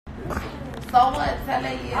So what? Tell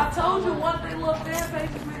her yes. I told you one thing, little fan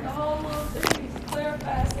pages make the whole little thing.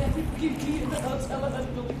 Clarify, saying people keep getting it. Tell her to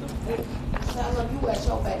delete them. Tell her you at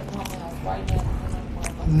your baby mama house right now.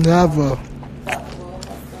 Never.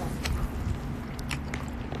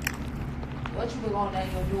 What you been going down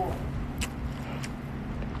your door?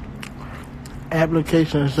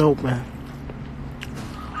 Application is open.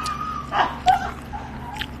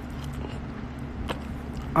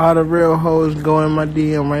 All the real hoes go in my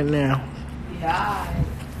DM right now. Yeah,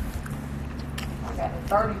 I got a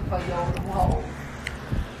 30 for your hoe.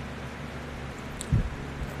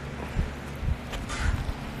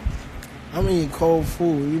 I'm eating cold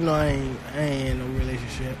food. You know I ain't in no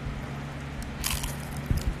relationship.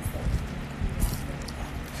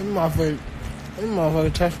 This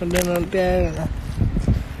motherfucker touched my dinner there.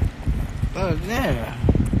 Oh damn.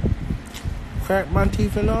 Crack my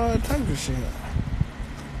teeth and all that type of shit.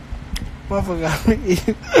 Motherfucker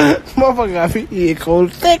got me eating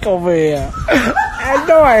cold steak over here. I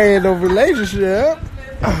know I ain't in no relationship.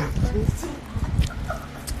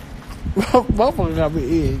 Motherfucker got me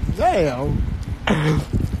eating. Damn.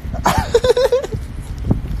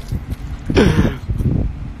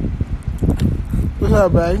 What's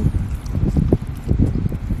up, babe?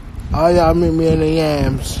 All y'all meet me in the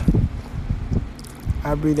Yams.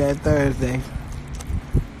 I'll be there Thursday.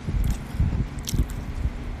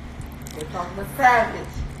 They're talking to Savage.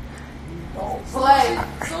 Don't play.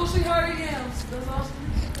 So she heard yams. That's all she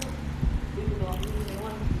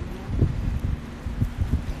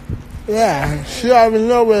Yeah, she already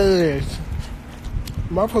know what it is.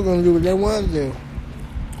 Motherfuckers gonna do what they want to do.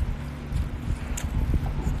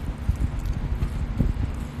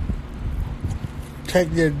 Check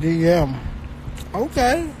their DM.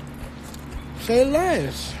 Okay. Say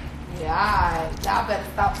less. Yeah, alright. Y'all better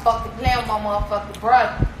stop fucking playing with my motherfucking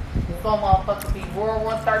brother. Some motherfucker be World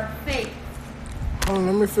War 36. Hold on,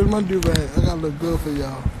 let me fill my do-bag. I gotta look good for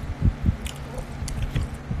y'all.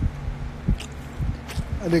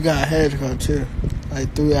 I just got a haircut too,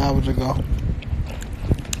 like 3 hours ago.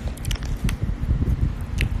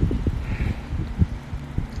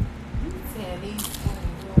 You saying these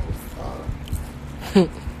rules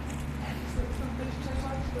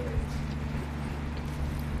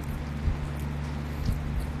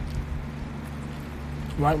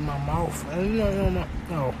Wipe my mouth.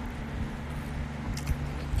 No.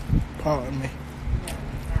 Pardon me.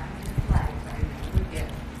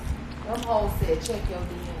 Them hoes said check your DM.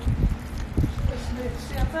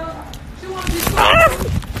 She want to be cool.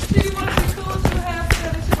 She want to be cool. She have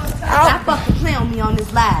said that she want to talk. Stop fucking playing with me on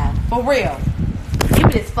this live. For real. Give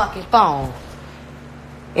me this fucking phone.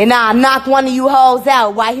 And I'll knock one of you hoes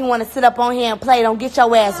out while he want to sit up on here and play. Don't get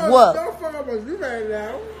your ass whooped. Don't fuck up with you right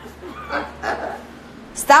now.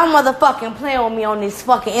 Stop motherfucking playing with me on this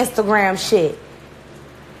fucking Instagram shit.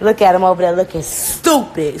 Look at him over there looking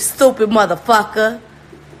stupid. Stupid motherfucker.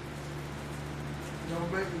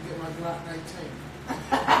 Don't make me get my Glock 19.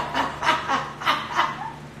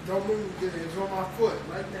 Don't make me get it. It's on my foot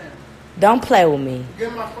right now. Don't play with me.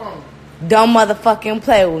 Get my phone. Don't motherfucking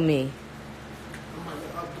play with me. I'm about to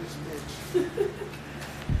up this bitch.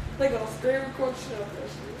 They gonna stay record shit up that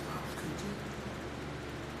shit.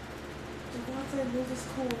 Gervontaa News is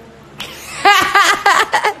cool.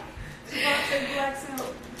 Gervontaa blacks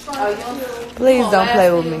out. Please don't play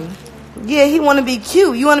with me. Yeah, he want to be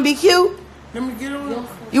cute. You want to be cute? Let me get on.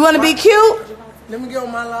 You want to be cute? Let me get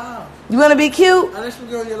on my live. You want to be cute? Unless we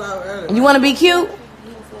get on your live earlier. You want to be cute?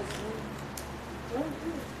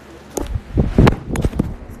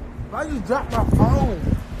 Why you drop my phone?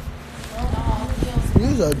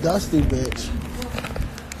 You's a dusty bitch.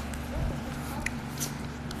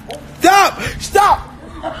 Stop!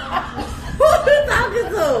 Who you talking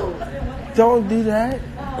to? Don't do that.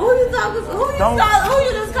 Who you talking to? Who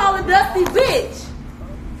you just calling dusty bitch?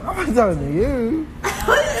 I'm not talking to you.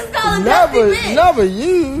 Who you just calling dusty bitch? Never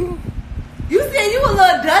you. You said you a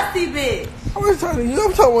little dusty bitch. I was talking to you.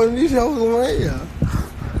 I'm talking to one of these hoes on here.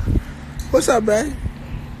 What's up, babe?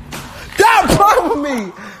 Stop playing with me.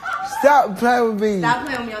 Stop playing with me. Stop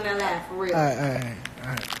playing with me on that laugh, for real. All right.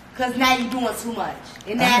 Because now you doing too much.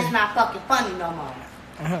 And now it's not fucking funny no more.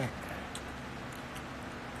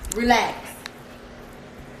 Relax.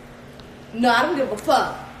 No, I don't give a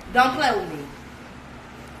fuck. Don't play with me.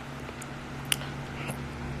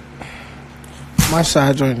 My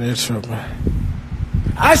side joint is tripping.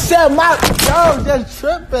 I said my girl just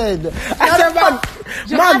tripping.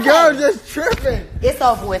 My girl just tripping. It's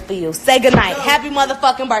over with for you. Say goodnight. Happy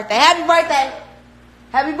motherfucking birthday. Happy birthday.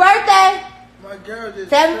 Happy birthday. My girl just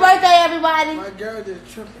Say happy birthday, everybody. My girl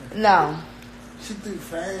just tripping. No. She threw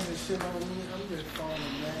fans and shit on me. I'm just calling,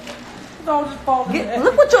 man. Don't just fall in there.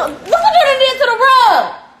 Look what you done did to the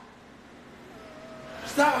rug.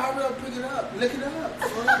 Stop, hurry up, pick it up, lick it up.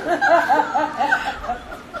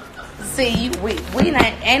 See, we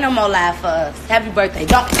ain't no more live for us. Happy birthday.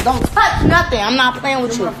 Don't touch nothing. I'm not playing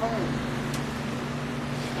with you.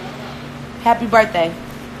 Happy birthday.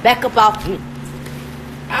 Back up off me.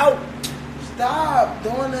 Out. Stop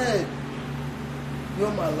doing that. You're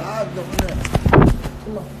on my live doing that.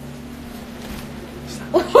 Come on.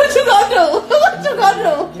 What you gonna do? What you gonna do?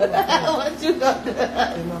 What you gonna do?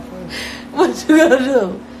 Get my phone. What you gonna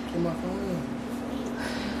do? Get my phone.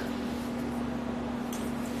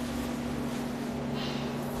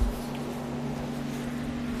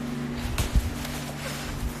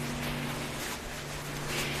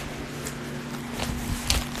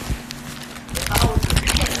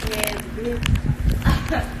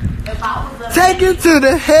 Take it to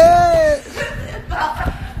the head. If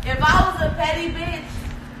I was a petty bitch,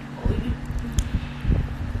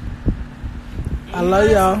 I love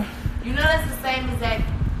y'all. You know that's the same exact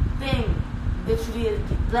thing that you did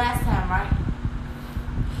last time, right?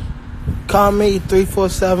 Call me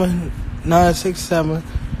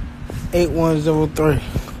 347-967-8103.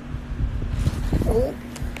 Oh,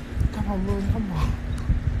 come on, bro, come on.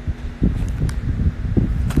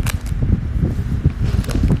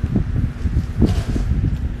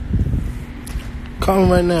 Call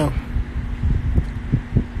him right now.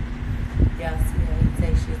 Y'all see how he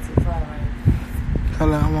takes shit too far, right?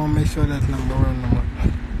 Hold on, I want to make sure that's not my real number.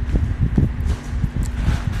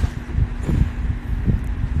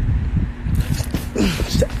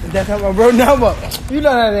 That's not my real number. You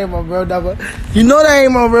know that ain't my real number. You know that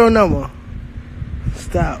ain't my real number.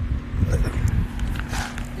 Stop.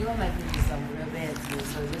 You gonna make me do something real bad to you,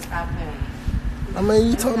 so just stop playing. I mean,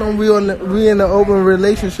 you told them we in an open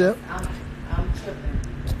relationship. I'm tripping.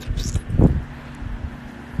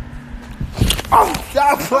 Oh,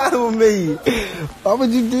 stop playing with me. Why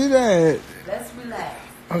would you do that? Let's relax.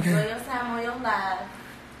 Okay. Enjoy your time on your live.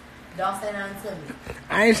 Don't say nothing to me.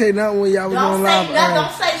 I ain't say nothing when y'all was Don't on say live. nothing.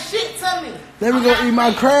 Don't say shit to me. Let me go eat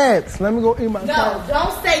my crabs. Let me go eat my No, crabs.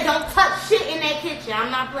 don't touch shit in that kitchen. I'm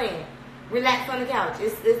not playing. Relax on the couch.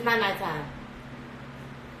 It's not nighttime.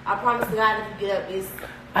 I promise to God, if you get up,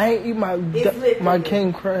 I ain't eat my lit for you.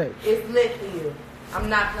 king crabs. It's lit for you. I'm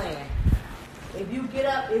not playing. If you get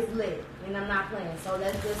up, it's lit, and I'm not playing. So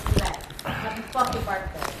let's just relax. Happy fucking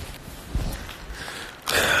birthday.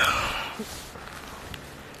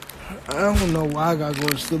 I don't know why I gotta go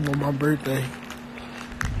to sleep on my birthday.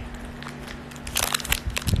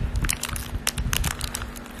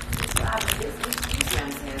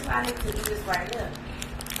 It's why they could do this right here.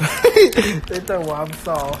 They think well, I'm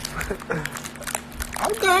soft.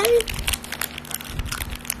 Okay.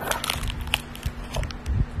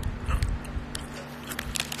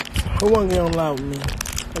 Who wanna get on live with me?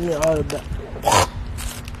 I mean all of that.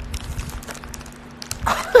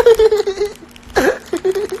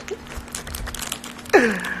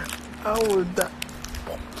 I would die.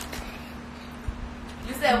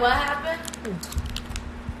 You said what happened?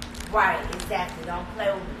 Right, exactly. Don't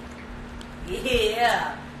play with me.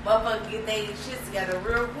 Yeah. Motherfuckers get their shit together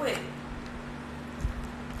real quick.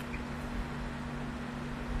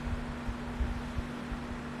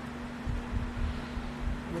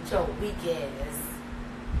 With your weak ass.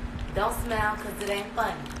 Don't smile because it ain't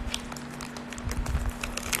funny.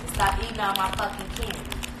 And stop eating all my fucking candy.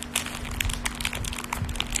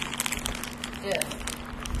 Yeah.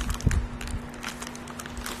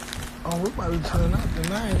 Oh, we about to turn up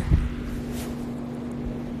tonight.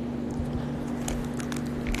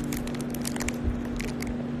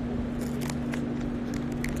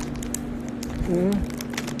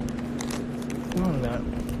 No, not.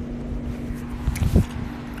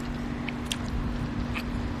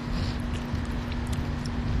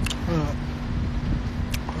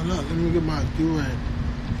 Hold up, let me get my do-rag.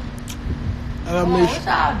 What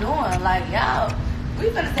y'all doing? Like, y'all, we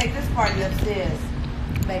finna take this party upstairs,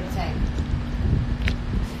 baby tank.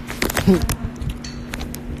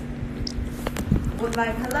 Was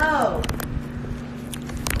like, hello.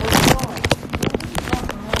 What's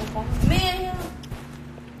going on? Me and him.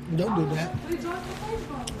 Don't do that. We joined the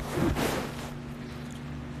Facebook.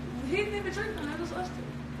 He didn't even drink none. That was us two.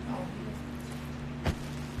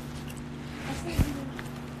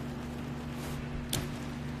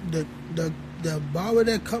 The barber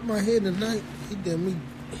that cut my hair tonight, he did me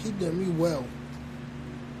well.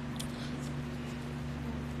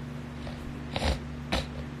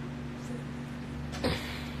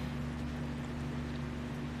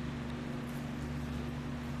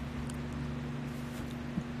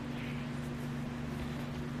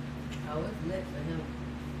 Oh, it's lit for him.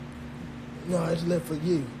 No, it's lit for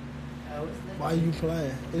you. Oh, it's lit. Why you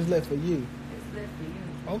playing? It's lit for you. It's lit for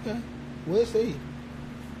you. Okay. We'll see.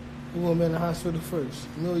 We're going to be in the hospital first.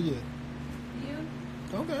 No, you. You?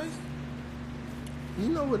 Okay. You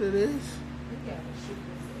know what it is. We gotta shoot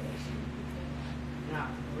this ass. Nah,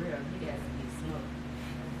 for real. He has to be smoked.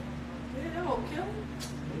 Yeah, that won't kill him.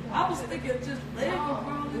 I was thinking just leg him,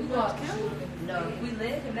 bro. We You gonna gonna kill him? No, if we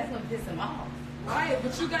leg him, that's gonna piss him off. Right,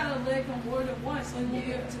 but you gotta leg him more than once so he won't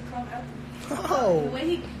be able to come after me. Oh. When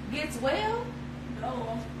he gets well, No,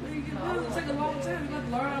 when you get well, it'll take a long time. You have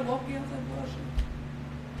to learn how to walk in that bullshit.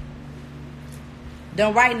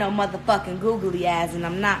 don't write no motherfucking googly eyes, and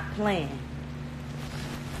I'm not playing.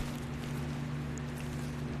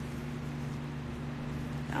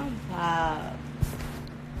 I'm pop.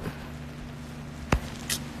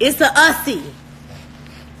 It's a ussy.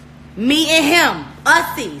 Me and him,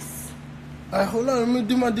 ussies. All right, hold on. Let me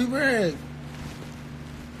do my do-rag.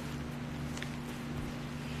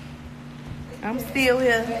 I'm still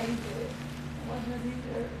here.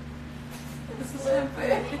 This is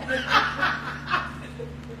unfair.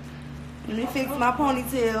 Let me fix my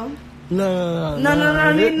ponytail. No.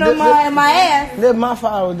 No, you know my ass. They're my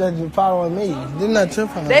followers that you following me. They're not your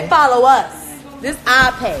followers. They follow us. This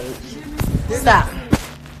our page. Stop.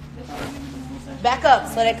 Back up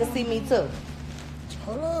so they can see me too.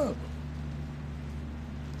 Hold up.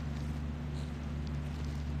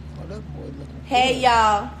 Oh, that boy looking Hey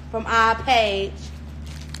y'all from our page.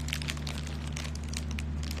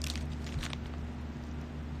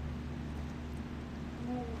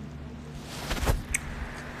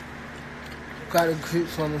 got the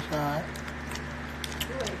grips on the side.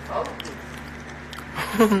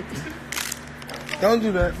 Don't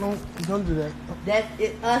do that. Don't do that. That's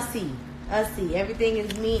it. Ussy. Everything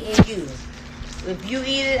is me and you. If you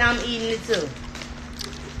eat it, I'm eating it too.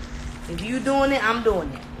 If you doing it, I'm doing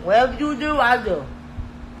it. Whatever you do, I do.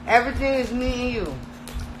 Everything is me and you.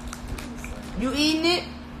 You eating it?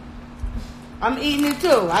 I'm eating it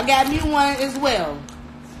too. I got me one as well.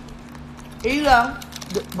 Here you go.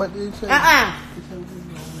 But they say.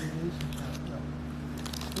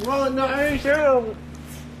 Well, no, I ain't sure.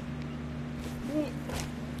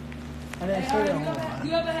 I didn't say that one.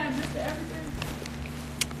 You ever had Mr. Everything?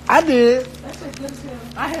 I did. That's so good as hell.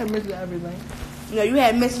 I had Mr. Everything. No, you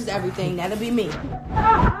had Mrs. Everything. That'll be me.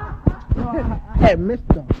 I had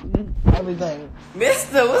Mr. Everything.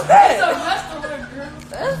 Mister, what's That's that? a restaurant, girl.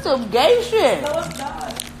 That's some gay shit. No, it's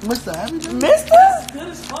not. Mr. Everything? Mister? It's good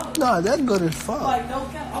as fuck. No, that's good as fuck. Like, no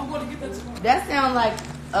cap. I'm going to get that tomorrow. That sounds like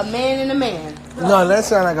a man and a man. No, that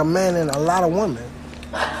sounds like a man and a lot of women.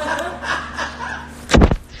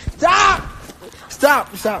 Stop.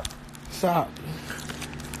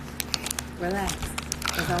 Relax.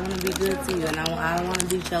 Because I want to be good to you and I don't want to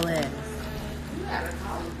beat your ass.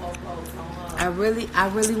 I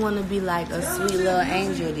really want to be like a sweet little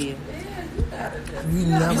angel to you. You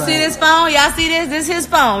never. You see this phone? Y'all see this? This is his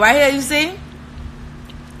phone right here. You see?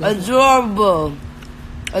 Adorable.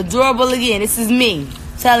 Adorable again. This is me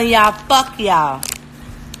telling y'all, fuck y'all.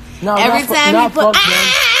 No, Every time he put, fuck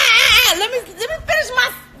them. let me finish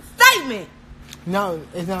my statement. No,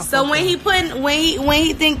 it's not. So fuck when them.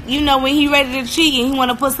 he think, you know, when he ready to cheat and he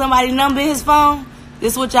want to put somebody's number in his phone,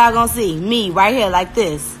 this is what y'all gonna see. Me right here like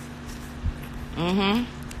this.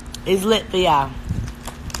 It's lit for y'all.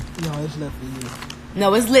 No, it's not for you.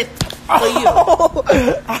 No, it's lit for you.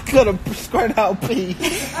 I could have squirted out pee.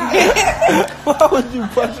 Why would you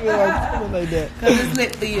punch me like that? Cause it's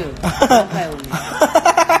lit for you. Don't play with me.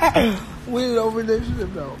 We ain't over this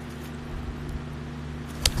shit though.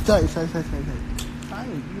 Say.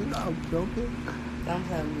 You know I'm joking. Don't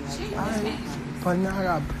play with me like that. But now I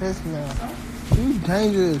got pissed now. You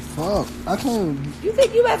dangerous as fuck. I can't. You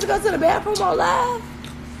think you about to go to the bathroom on live?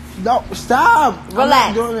 No, stop. Relax. I'm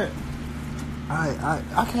not doing it.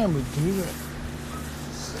 I can't be doing it.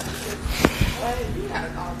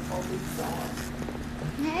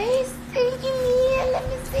 Hey, see you here. Let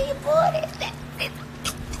me see your booty.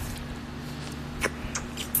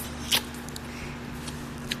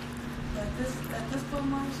 At this point,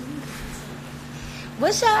 Mom,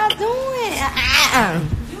 What y'all doing?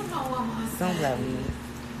 you know what I'm Don't play with me.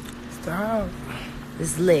 Stop.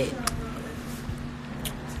 It's lit.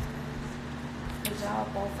 y'all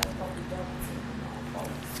both ain't gonna be double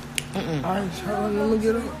teaming. All right, so let me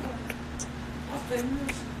get up. I said,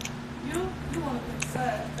 you want to pick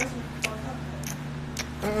side. That's what you fuck up.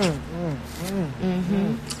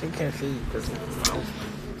 You can't see because of my mouth.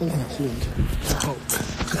 You can't see because of my mouth.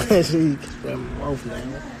 You can't see because of my mouth now.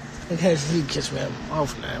 You can't see because of my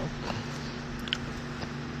mouth now.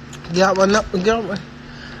 Get out my.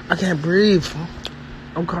 I can't breathe.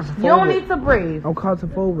 I'm claustrophobic. You don't need to breathe. I'm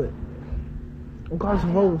claustrophobic. I'm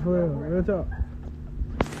claustrophobic for real. Real talk.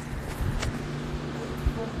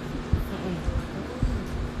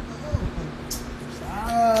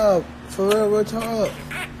 Stop. For real talk.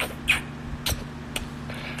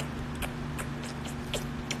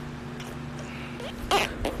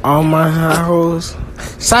 All my high hoes.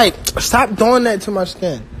 Stop doing that to my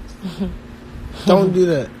skin. Don't do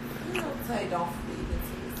that.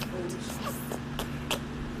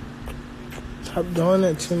 Stop doing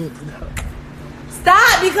that to me.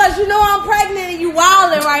 Stop, because you know I'm pregnant and you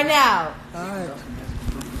wilding right now. Alright.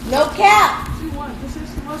 No cap. She wants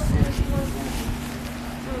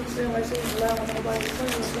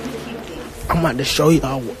I'm about to show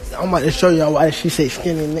y'all. Why she say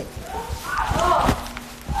skinny nigga.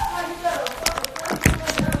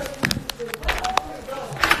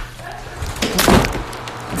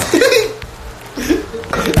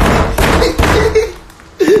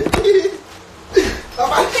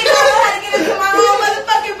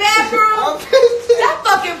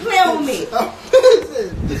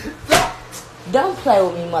 Don't play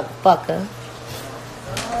with me, motherfucker.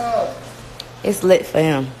 It's lit for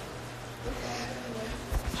him.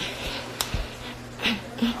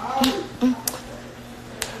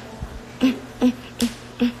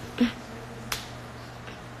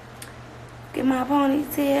 Get my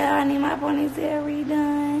ponytail. I need my ponytail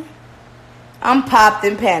redone. I'm popped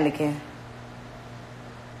and panicking.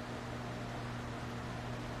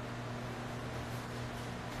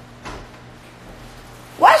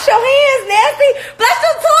 Wash your hands, nasty. Flush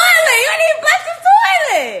the toilet. You ain't even flush the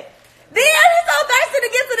toilet. Damn, you so thirsty to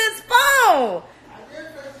get to this phone.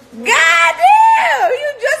 God damn, you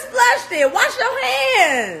just flushed it. Wash your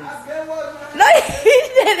hands. No, you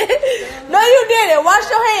didn't. No, you didn't. Wash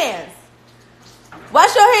your hands.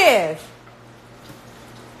 Wash your hands.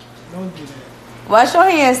 Don't do that. Wash your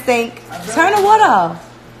hands, Stink. Turn the water off.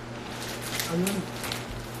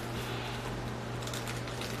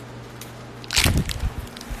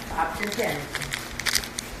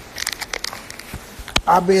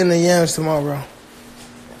 I'll be in the yams tomorrow.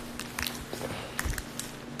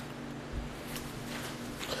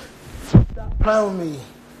 Stop playing with me.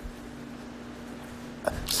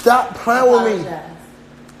 Stop playing with me.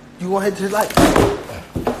 You gonna hit this light?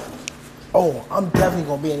 Oh, I'm definitely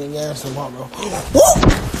gonna be in the yams tomorrow. Woo!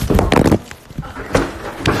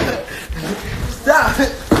 Stop!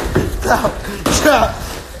 Stop! Stop!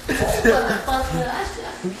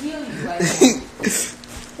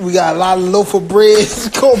 We got a lot of loaf of bread. It's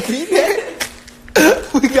gonna be there.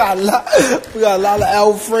 We got a lot of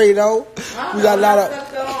Alfredo. We got a lot of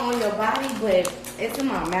stuff going on your body, but it's in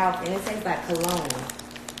my mouth and it tastes like cologne.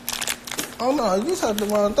 Oh no, you said the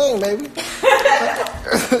wrong thing, baby.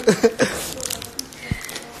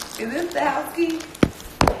 Is this the house key? Is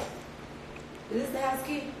this the house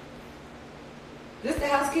key? This the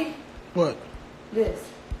house key? What? This.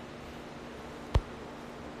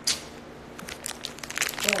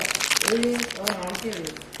 What? It is? Oh no, I'm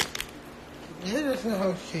serious. Yeah, that's the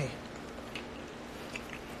house key.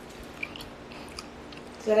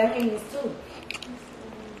 So that means it's two.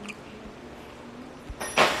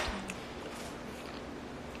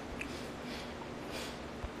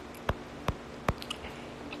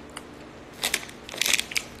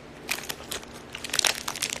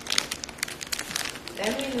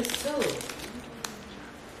 That means it's two.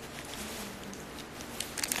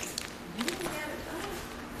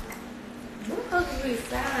 What the fuck is we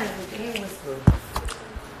signing with the English school?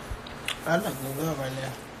 I'm not gonna go right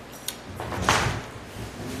now.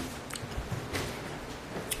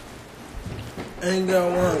 Ain't got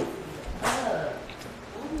one.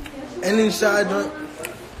 Any side joint?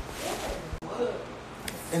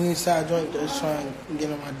 Any side joint that's trying to get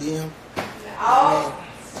on my DM? Oh.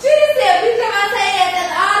 She just said, bitch, I'm gonna say that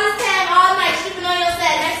all this time, all night, she been on your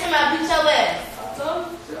side. Next time I beat your ass. I told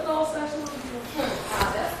you, she'll go sexual.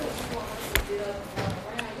 That's what you want to get up and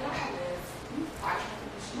run around y'all is. You fighting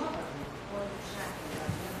with the smother.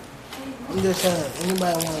 I'm just saying,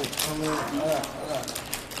 anybody want,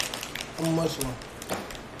 I'm Muslim.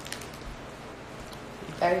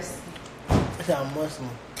 Thirsty. I said I'm Muslim.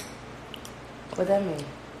 What that mean?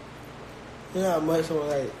 You know how Muslim,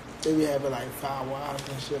 like, they be having like 5 wives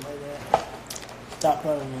and shit like that. Stop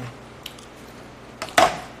playing with me.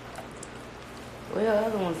 Where your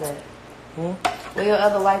other ones at? Hmm? Where your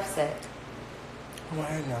other wife's at? I'm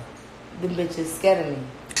right here now. Them bitches scared of me.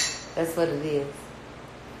 That's what it is.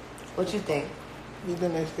 What you think? You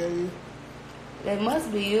think they scare you? They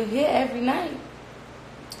must be. You here every night.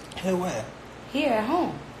 Hey, where? Here at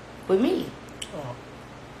home. With me. Oh.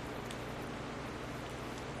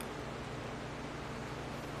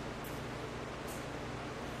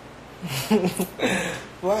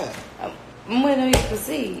 What? I'm waiting on you to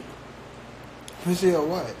proceed Proceed on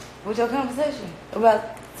what? with your conversation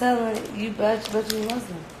about telling you about you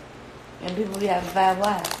Muslim and people be having 5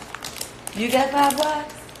 wives. You got 5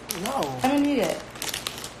 wives? No. How many you got?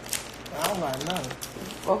 I don't got none.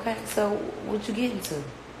 Okay, so what you getting to?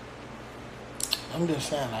 I'm just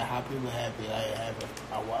saying, like, how people happy, like, having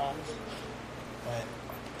 5 wives. Like,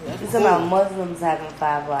 that's It's cool. about Muslims having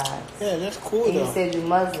 5 wives. Yeah, that's cool, And you though. said you're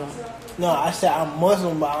Muslim. No, I said I'm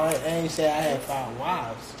Muslim, but I ain't say I had 5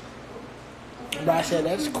 wives. But I said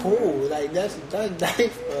that's cool. Like, that's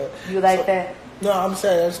nice. You like that? No, I'm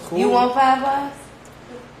saying that's cool. You want 5 wives?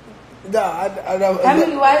 No, I never. How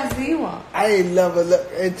many wives do you want? I ain't never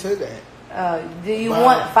looked into that. Do you Wow.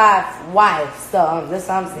 want 5 wives? So that's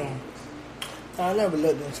what I'm saying. I never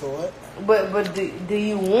looked into it. But do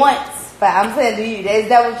you want 5? I'm saying, is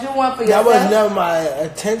that what you want for That yourself? was never my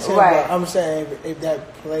attention. Right. But I'm saying if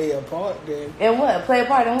that play a part, then And what? Play a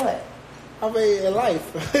part in what? I mean in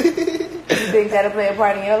life. You think that'll play a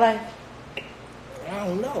part in your life? I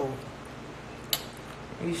don't know.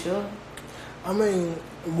 You sure? I mean,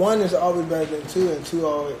 1 is always better than 2, and 2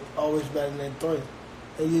 always better than 3.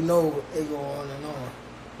 And you know it go on and on.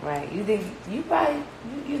 Right. You think you probably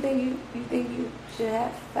you think you should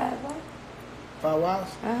have 5 wives? 5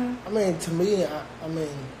 wives? Uh-huh. I mean, to me, I mean,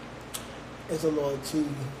 it's a little too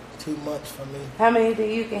much for me. How many do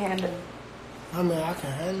you think you can handle? I mean, I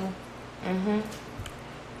can handle. Mm-hmm.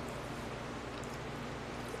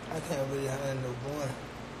 I can't really handle 1.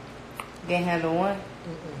 Can't handle 1?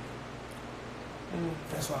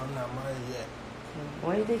 That's why I'm not married yet.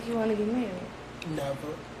 When do you think you want to get married?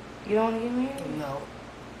 Never. You don't want to get married? No.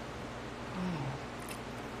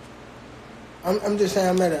 I'm just saying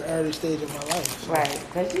I'm at an early stage of my life. So. Right,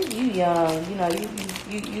 because you young, you know,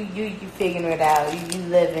 you figuring it out. You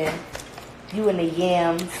living, you in the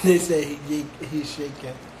yams. They say he's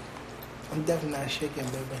shaking. I'm definitely not shaking,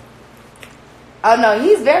 baby. Oh no,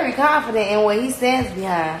 he's very confident in what he stands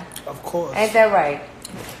behind. Of course. Ain't that right?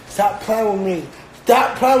 Stop playing with me.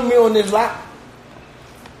 Stop playing with me on this lot.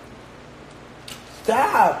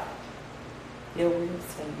 Stop. Your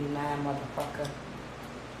wheels gonna be mine, motherfucker.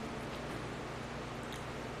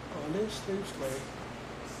 Oh, this sleep slave.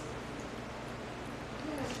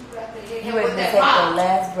 You ready to take the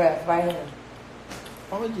last breath right here?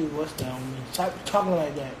 Why would you what's that on me? Stop talking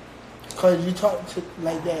like that. Cause you talk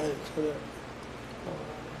like that to the.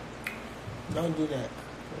 Don't do that.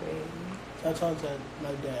 Stop talking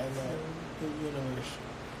like that in the universe.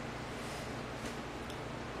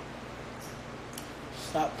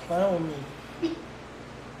 Stop playing with me.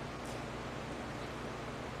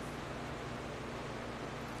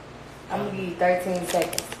 I'm gonna give you 13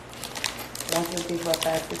 seconds. 1, 2, 3, 4,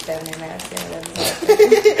 5, 6, 7, 8, 9, 10, 11,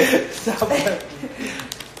 12. Stop playing.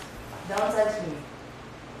 Don't touch me.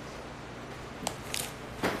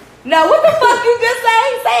 No, what the fuck you just say?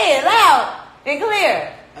 Say it loud and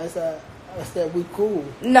clear. I said we cool.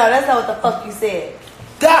 No, that's not what the fuck you said.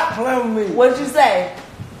 Stop playing with me. What'd you say?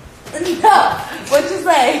 No. What'd you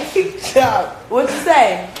say? Stop. What'd you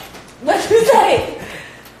say? What'd you say?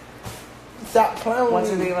 Stop playing with 1,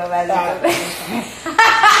 2, me. 3, 4, 5, 6, 7.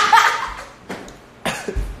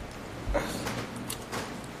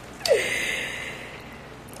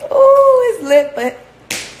 Ooh, it's lit, but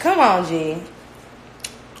come on, G.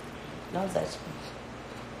 Don't touch me.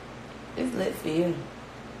 It's lit for you.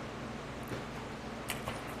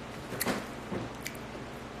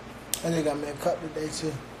 And they got me a cup today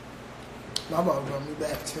too. My mom brought me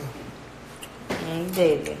back too.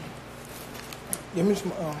 Baby. Give me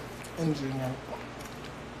some energy now.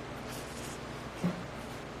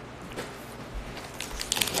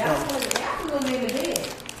 Y'all gonna be in the bed.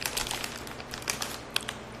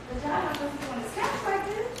 But y'all not gonna be on the couch like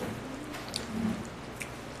this.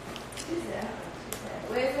 She said,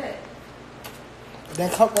 where's it?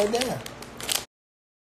 That cup right there.